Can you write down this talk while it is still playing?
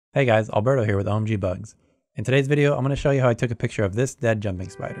Hey guys, Alberto here with OMG Bugs. In today's video, I'm going to show you how I took a picture of this dead jumping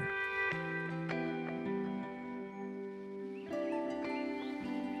spider.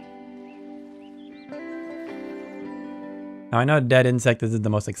 Now I know a dead insect isn't the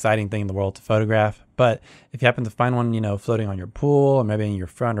most exciting thing in the world to photograph, but if you happen to find one, floating on your pool or maybe in your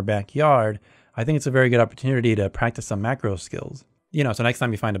front or backyard, I think it's a very good opportunity to practice some macro skills. So next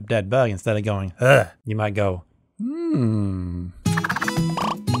time you find a dead bug, instead of going, ugh, you might go,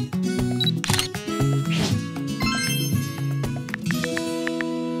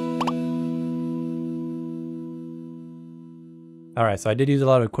 Alright, so I did use a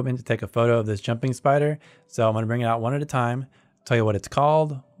lot of equipment to take a photo of this jumping spider, so I'm going to bring it out one at a time, tell you what it's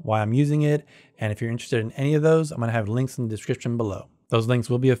called, why I'm using it, and if you're interested in any of those, I'm going to have links in the description below. Those links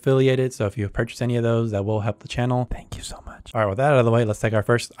will be affiliated, so if you purchase any of those, that will help the channel. Thank you so much. Alright, with that out of the way, let's take our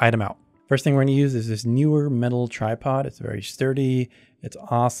first item out. First thing we're going to use is this newer metal tripod. It's very sturdy, it's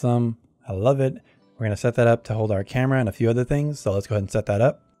awesome, I love it. We're going to set that up to hold our camera and a few other things, so let's go ahead and set that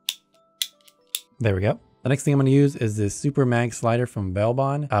up. There we go. The next thing I'm going to use is this Super Mag slider from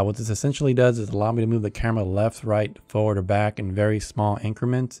Bellbond. What this essentially does is allow me to move the camera left, right, forward, or back in very small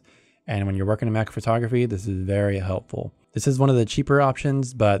increments. And when you're working in macro photography, this is very helpful. This is one of the cheaper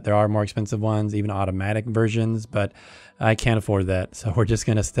options, but there are more expensive ones, even automatic versions, but I can't afford that. So we're just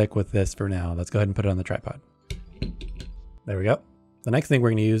going to stick with this for now. Let's go ahead and put it on the tripod. There we go. The next thing we're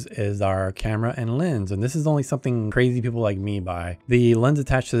going to use is our camera and lens, and this is only something crazy people like me buy. The lens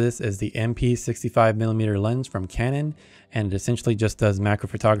attached to this is the MP 65mm lens from Canon, and it essentially just does macro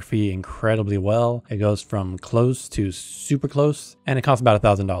photography incredibly well. It goes from close to super close, and it costs about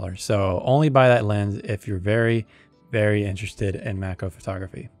 $1,000. So only buy that lens if you're very, very interested in macro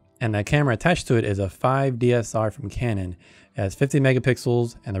photography. And that camera attached to it is a 5 DSR from Canon. It has 50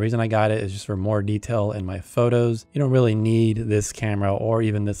 megapixels, and the reason I got it is just for more detail in my photos. You don't really need this camera or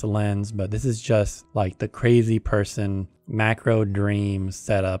even this lens, but this is just like the crazy person macro dream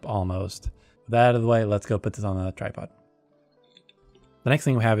setup almost. With that out of the way, let's go put this on the tripod. The next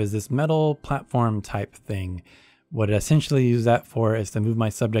thing we have is this metal platform type thing. What it essentially uses that for is to move my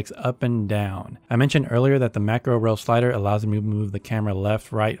subjects up and down. I mentioned earlier that the macro rail slider allows me to move the camera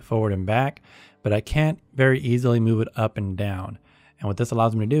left, right, forward, and back, but I can't very easily move it up and down. And what this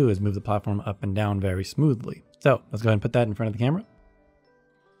allows me to do is move the platform up and down very smoothly. So let's go ahead and put that in front of the camera.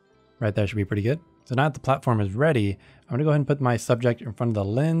 Right there should be pretty good. So now that the platform is ready, I'm going to go ahead and put my subject in front of the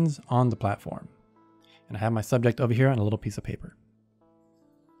lens on the platform. And I have my subject over here on a little piece of paper.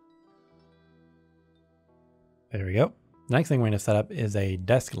 There we go. The next thing we're going to set up is a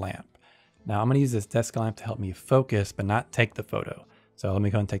desk lamp. Now I'm going to use this desk lamp to help me focus, but not take the photo. So let me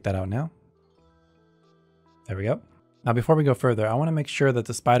go and take that out now. There we go. Now before we go further, I want to make sure that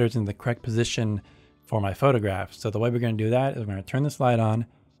the spider is in the correct position for my photograph. So the way we're going to do that is we're going to turn this light on,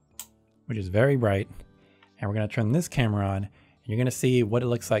 which is very bright, and we're going to turn this camera on, and you're going to see what it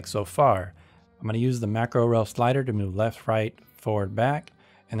looks like so far. I'm going to use the macro rail slider to move left, right, forward, back,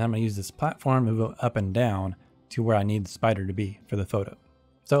 and then I'm going to use this platform to move it up and down to where I need the spider to be for the photo.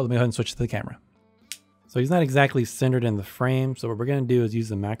 So let me go ahead and switch to the camera. So he's not exactly centered in the frame. So what we're going to do is use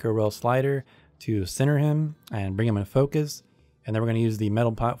the macro rail slider to center him and bring him in focus. And then we're going to use the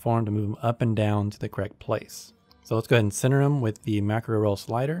metal platform to move him up and down to the correct place. So let's go ahead and center him with the macro rail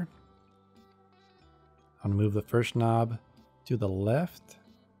slider. I'm going to move the first knob to the left.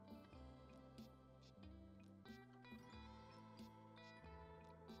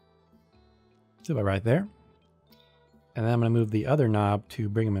 So about right there. And then I'm going to move the other knob to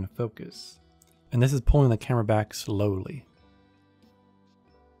bring him in focus. And this is pulling the camera back slowly.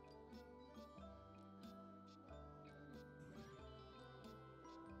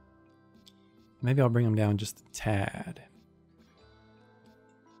 Maybe I'll bring him down just a tad.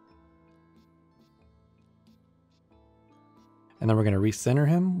 And then we're going to recenter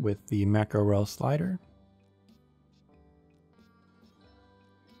him with the macro rail slider.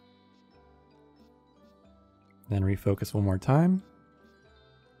 Then refocus one more time.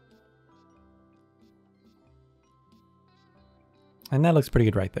 And that looks pretty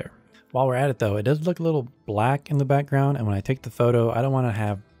good right there. While we're at it though, it does look a little black in the background, and when I take the photo, I don't want to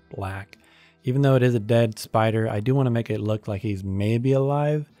have black. Even though it is a dead spider, I do want to make it look like he's maybe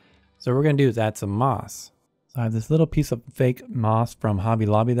alive. So what we're going to do is add some moss. So I have this little piece of fake moss from Hobby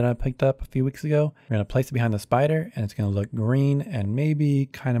Lobby that I picked up a few weeks ago. We're going to place it behind the spider, and it's going to look green and maybe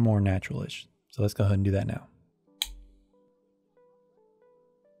kind of more naturalish. So let's go ahead and do that now.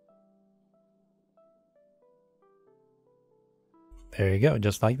 There you go,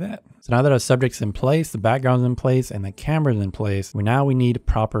 just like that. So now that our subject's in place, the background's in place, and the camera's in place, now we need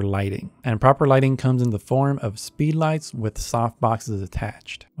proper lighting. And proper lighting comes in the form of speed lights with soft boxes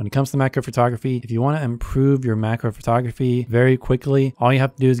attached. When it comes to macro photography, if you want to improve your macro photography very quickly, all you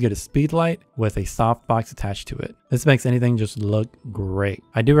have to do is get a speed light with a soft box attached to it. This makes anything just look great.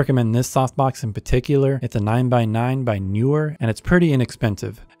 I do recommend this softbox in particular. It's a 9x9 by Neewer, and it's pretty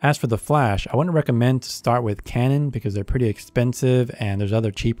inexpensive. As for the flash, I wouldn't recommend to start with Canon because they're pretty expensive and there's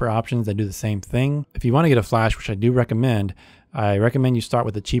other cheaper options that do the same thing. If you want to get a flash, which I do recommend, I recommend you start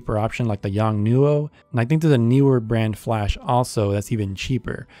with a cheaper option like the Yongnuo. And I think there's a Neewer brand flash also that's even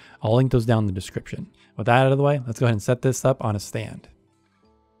cheaper. I'll link those down in the description. With that out of the way, let's go ahead and set this up on a stand.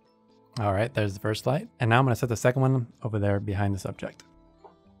 All right, there's the first light. And now I'm going to set the second one over there behind the subject.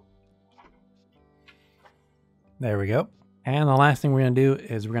 There we go. And the last thing we're going to do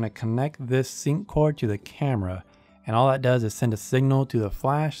is we're going to connect this sync cord to the camera. And all that does is send a signal to the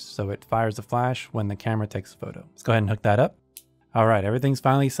flash, so it fires the flash when the camera takes a photo. Let's go ahead and hook that up. All right, everything's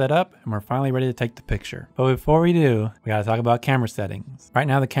finally set up and we're finally ready to take the picture. But before we do, we got to talk about camera settings. Right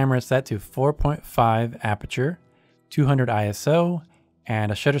now the camera is set to 4.5 aperture, 200 ISO,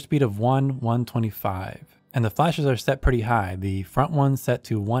 and a shutter speed of 1/125. And the flashes are set pretty high. The front one's set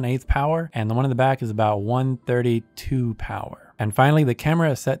to 1/8 power and the one in the back is about 132 power. And finally, the camera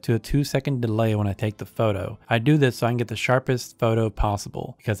is set to a 2-second delay when I take the photo. I do this so I can get the sharpest photo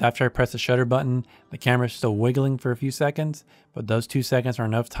possible because after I press the shutter button, the camera is still wiggling for a few seconds, but those 2 seconds are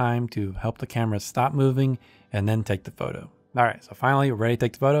enough time to help the camera stop moving and then take the photo. All right, so finally we're ready to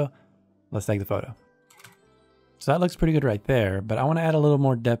take the photo. Let's take the photo. So that looks pretty good right there, but I want to add a little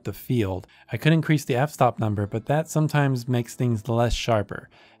more depth of field. I could increase the f-stop number, but that sometimes makes things less sharper,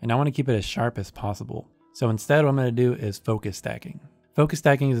 and I want to keep it as sharp as possible. So instead what I'm going to do is focus stacking. Focus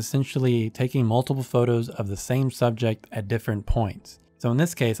stacking is essentially taking multiple photos of the same subject at different points. So in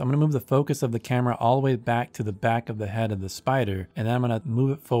this case, I'm going to move the focus of the camera all the way back to the back of the head of the spider, and then I'm going to move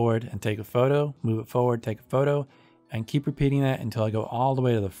it forward and take a photo, move it forward, take a photo, and keep repeating that until I go all the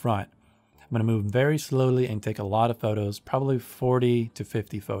way to the front. I'm going to move very slowly and take a lot of photos, probably 40 to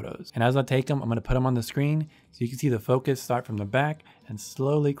 50 photos. And as I take them, I'm going to put them on the screen so you can see the focus start from the back and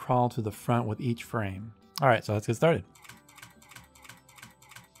slowly crawl to the front with each frame. All right, so let's get started.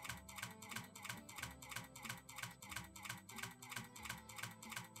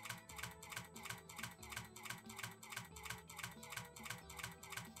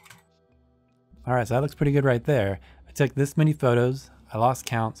 All right, so that looks pretty good right there. I took this many photos. I lost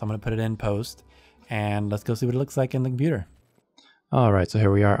count, so I'm going to put it in post. And let's go see what it looks like in the computer. All right, so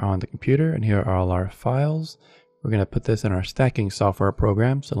here we are on the computer, and here are all our files. We're going to put this in our stacking software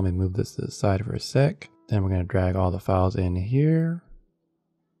program. So let me move this to the side for a sec. Then we're going to drag all the files in here.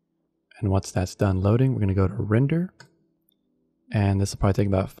 And once that's done loading, we're going to go to render. And this will probably take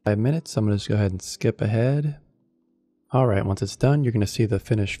about 5 minutes. So I'm going to just go ahead and skip ahead. All right, once it's done, you're going to see the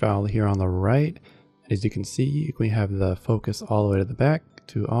finished file here on the right. As you can see, we have the focus all the way to the back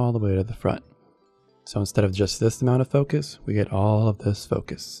to all the way to the front. So instead of just this amount of focus, we get all of this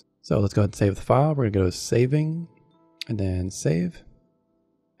focus. So let's go ahead and save the file. We're going to go to saving and then save.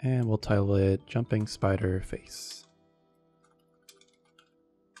 And we'll title it Jumping Spider Face.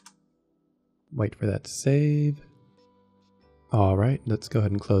 Wait for that to save. All right, let's go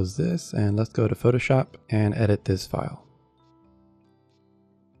ahead and close this and let's go to Photoshop and edit this file.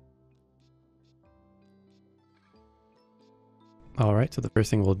 All right, so the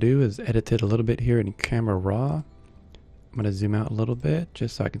first thing we'll do is edit it a little bit here in Camera Raw. I'm going to zoom out a little bit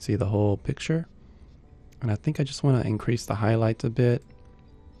just so I can see the whole picture. And I think I just want to increase the highlights a bit.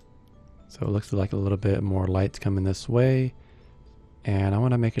 So it looks like a little bit more lights coming this way. And I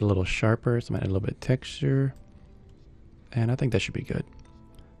want to make it a little sharper, so I'm going to add a little bit of texture. And I think that should be good.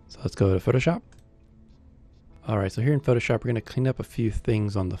 So let's go to Photoshop. All right, so here in Photoshop, we're going to clean up a few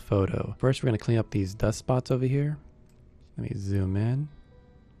things on the photo. First, we're going to clean up these dust spots over here. Let me zoom in.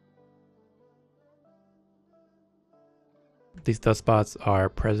 These dust spots are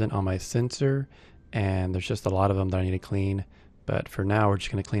present on my sensor, and there's just a lot of them that I need to clean. But for now, we're just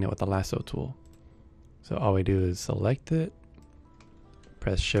going to clean it with the lasso tool. So all we do is select it,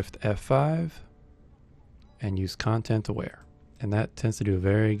 press Shift F5, and use Content Aware. And that tends to do a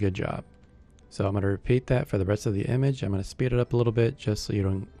very good job. So I'm going to repeat that for the rest of the image. I'm going to speed it up a little bit just so you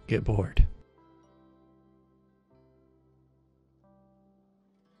don't get bored.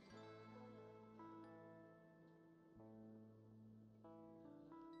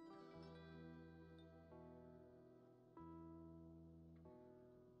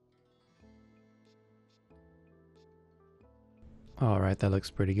 All right, that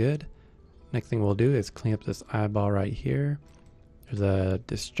looks pretty good. Next thing we'll do is clean up this eyeball right here. There's a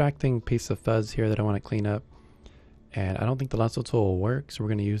distracting piece of fuzz here that I want to clean up. And I don't think the lasso tool will work, so we're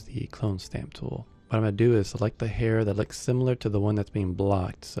going to use the clone stamp tool. What I'm going to do is select the hair that looks similar to the one that's being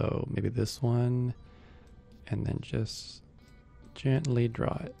blocked. So maybe this one, and then just gently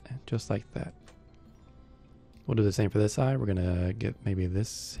draw it, just like that. We'll do the same for this side. We're going to get maybe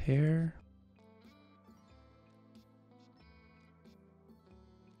this hair.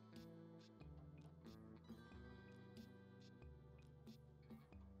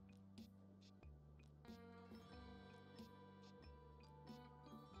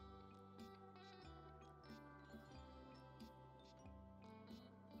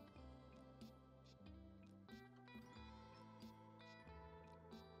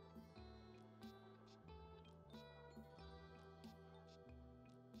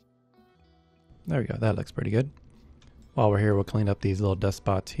 There we go, that looks pretty good. While we're here, we'll clean up these little dust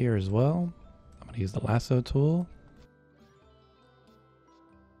spots here as well. I'm going to use the lasso tool.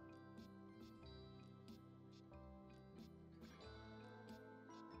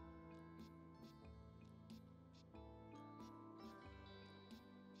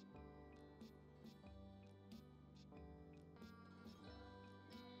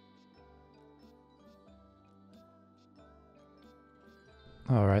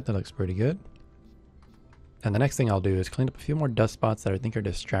 All right, that looks pretty good. And the next thing I'll do is clean up a few more dust spots that I think are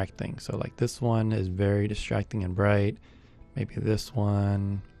distracting. So like this one is very distracting and bright. Maybe this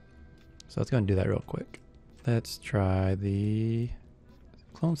one. So let's go and do that real quick. Let's try the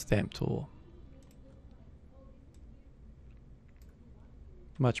clone stamp tool.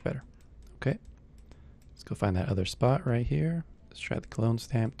 Much better. Okay. Let's go find that other spot right here. Let's try the clone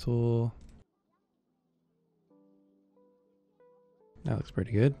stamp tool. That looks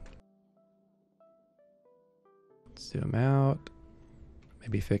pretty good. Zoom out.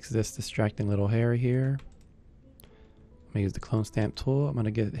 Maybe fix this distracting little hair here. I'm gonna use the clone stamp tool. I'm gonna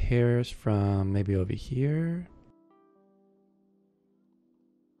get hairs from maybe over here.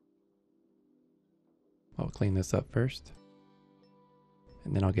 I'll clean this up first.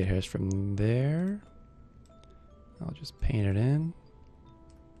 And then I'll get hairs from there. I'll just paint it in.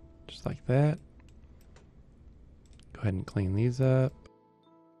 Just like that. Go ahead and clean these up.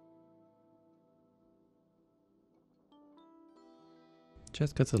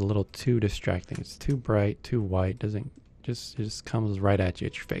 Just because it's a little too distracting. It's too bright, too white. It just comes right at you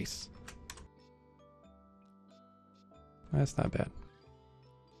at your face. That's not bad.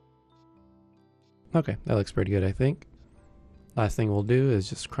 Okay, that looks pretty good, I think. Last thing we'll do is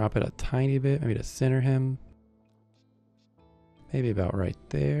just crop it a tiny bit, maybe to center him. Maybe about right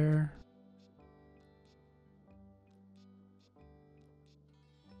there.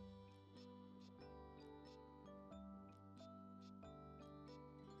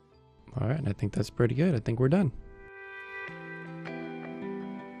 All right, and I think that's pretty good. I think we're done.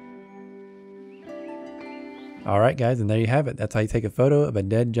 All right, guys, and there you have it. That's how you take a photo of a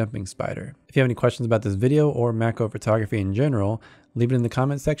dead jumping spider. If you have any questions about this video or macro photography in general, leave it in the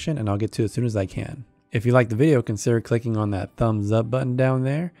comment section and I'll get to it as soon as I can. If you like the video, consider clicking on that thumbs up button down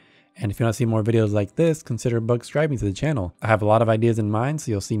there. And if you want to see more videos like this, consider subscribing to the channel. I have a lot of ideas in mind,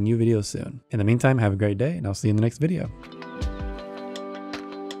 so you'll see new videos soon. In the meantime, have a great day and I'll see you in the next video.